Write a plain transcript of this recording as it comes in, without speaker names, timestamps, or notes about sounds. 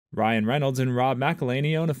Ryan Reynolds and Rob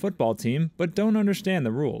McElhaney own a football team, but don't understand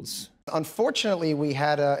the rules. Unfortunately, we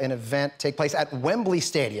had an event take place at Wembley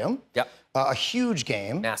Stadium. Yep. A huge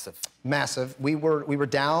game. Massive. Massive. We were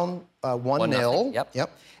down 1-0.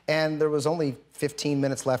 Yep. And there was only 15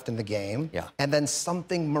 minutes left in the game. Yeah. And then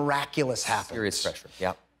something miraculous happened. Serious pressure.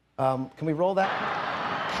 Yep. Can we roll that?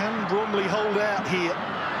 Can Bromley hold out here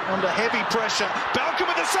under heavy pressure? Balcom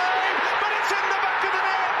with the save, but it's in the back of the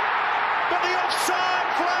net. But the offside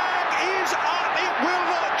flag is up. It will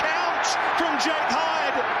not count from Jake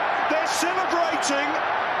Hyde. They're celebrating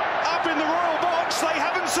up in the royal box. They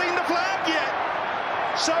haven't seen the flag yet.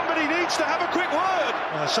 Somebody needs to have a quick word.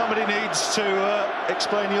 Somebody needs to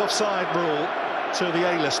explain the offside rule to the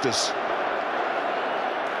A-listers.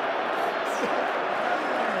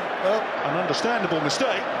 Well, an understandable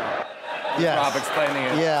mistake. Yes. Rob explaining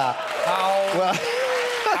it. Yeah.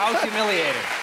 How humiliating.